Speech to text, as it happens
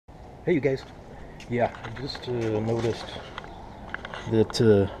Hey you guys. Yeah, I just noticed that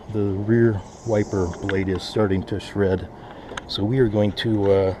the rear wiper blade is starting to shred. So we are going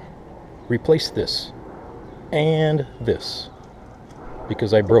to replace this and this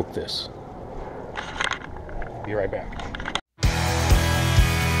because I broke this. Be right back.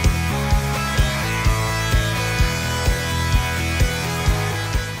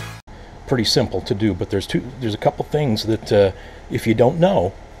 Pretty simple to do, but there's a couple things that if you don't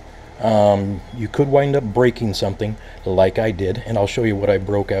know, you could wind up breaking something like I did, and I'll show you what I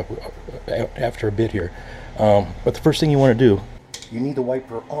broke after a bit here. But the first thing you want to do, you need the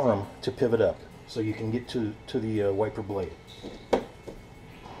wiper arm to pivot up so you can get to the wiper blade.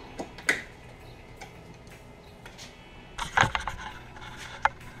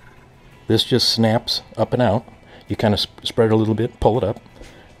 This just snaps up and out. You kind of spread it a little bit, pull it up.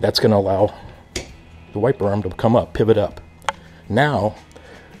 That's going to allow the wiper arm to come up, pivot up. Now,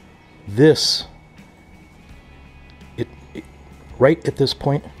 this, right at this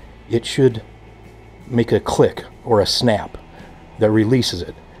point, it should make a click or a snap that releases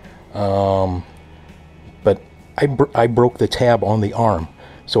it. But I broke the tab on the arm,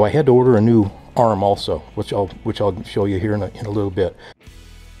 so I had to order a new arm also, which I'll show you here in a little bit.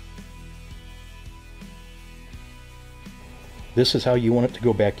 This is how you want it to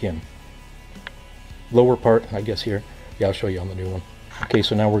go back in. Lower part, I guess here. Yeah, I'll show you on the new one. Okay,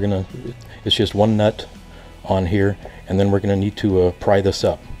 so now we're gonna, it's just one nut on here, and then we're gonna need to pry this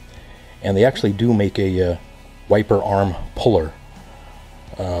up. And they actually do make a wiper arm puller,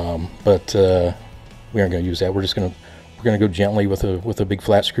 but we aren't gonna use that. We're gonna go gently with a big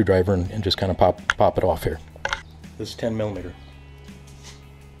flat screwdriver and just kind of pop it off here. This is 10 millimeter.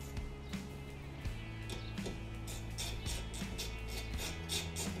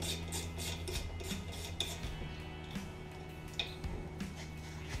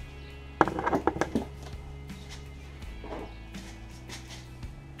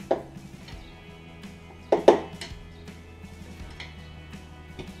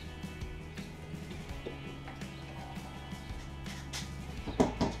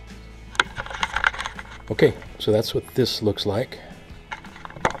 Okay, so that's what this looks like.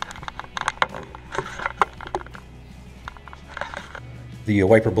 The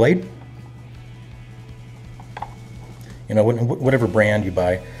wiper blade, you know, whatever brand you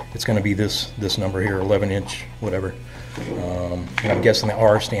buy, it's going to be this number here, 11-inch, whatever. And I'm guessing the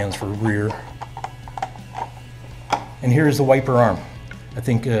R stands for rear. And here's the wiper arm. I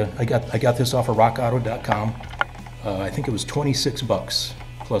think I got this off of rockauto.com. I think it was 26 bucks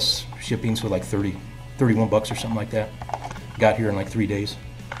plus shipping, so like 31 bucks or something like that. Got here in like 3 days.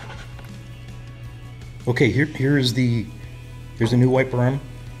 Okay, here's the new wiper arm.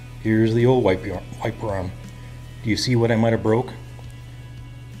 Here's the old wiper arm. Do you see what I might have broke?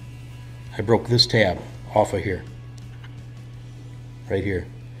 I broke this tab off of here, right here,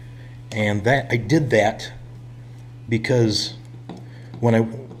 and that I did that because when I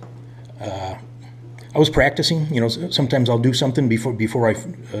was practicing, you know, sometimes I'll do something before I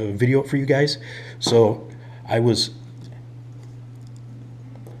video it for you guys. So I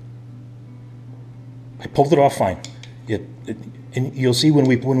pulled it off fine. And you'll see when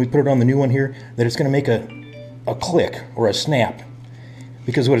we put it on the new one here that it's going to make a click or a snap,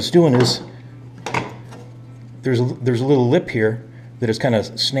 because what it's doing is there's a little lip here that it's kind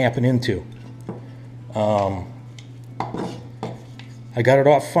of snapping into. I got it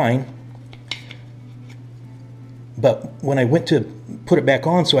off fine. But when I went to put it back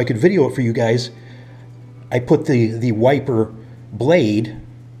on so I could video it for you guys, I put the wiper blade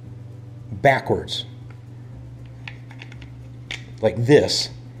backwards, like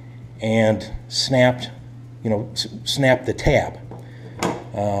this, and snapped, you know, snapped the tab.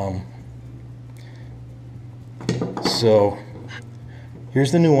 So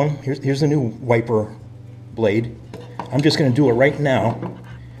here's the new one. Here's the new wiper blade. I'm just going to do it right now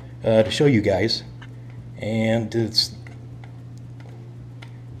to show you guys. And it's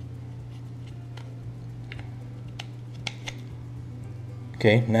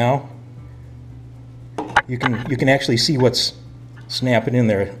okay. Now you can actually see what's snapping in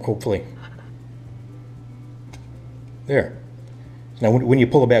there. Hopefully, there. Now when you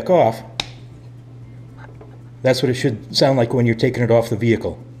pull it back off, that's what it should sound like when you're taking it off the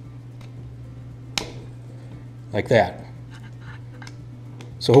vehicle, like that.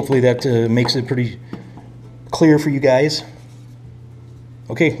 So hopefully that makes it pretty clear for you guys.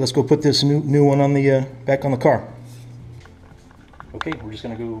 Okay, let's go put this new one on the back on the car. Okay, we're just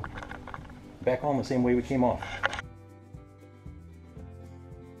gonna go back on the same way we came off.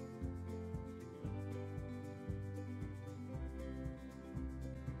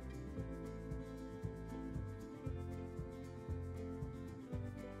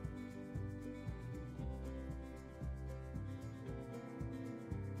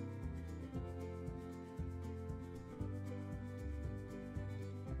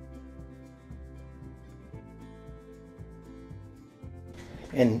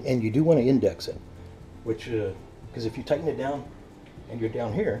 And you do want to index it, which because if you tighten it down and you're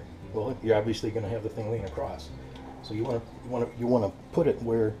down here, well, you're obviously going to have the thing lean across. So you want to put it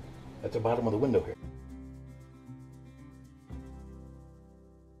where at the bottom of the window here.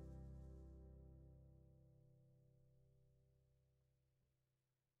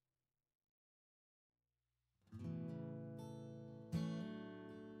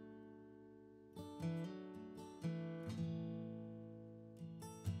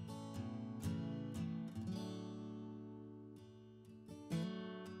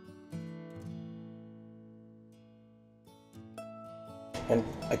 And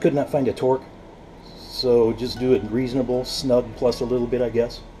I could not find a torque, so just do it reasonable, snug, plus a little bit, I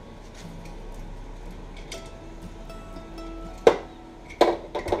guess.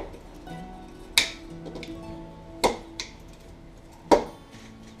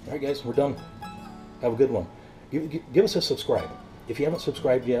 Alright guys, we're done. Have a good one. Give us a subscribe. If you haven't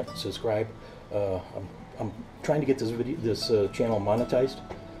subscribed yet, subscribe. I'm trying to get this channel monetized,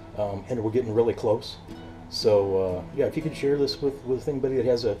 and we're getting really close. So yeah, if you could share this with anybody that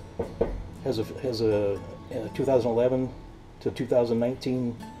has a 2011 to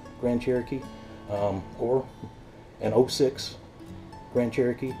 2019 Grand Cherokee, or an 06 Grand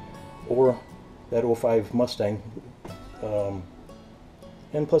Cherokee, or that 05 Mustang,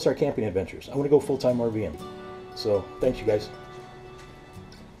 and plus our camping adventures. I want to go full-time RVing. So thanks you guys.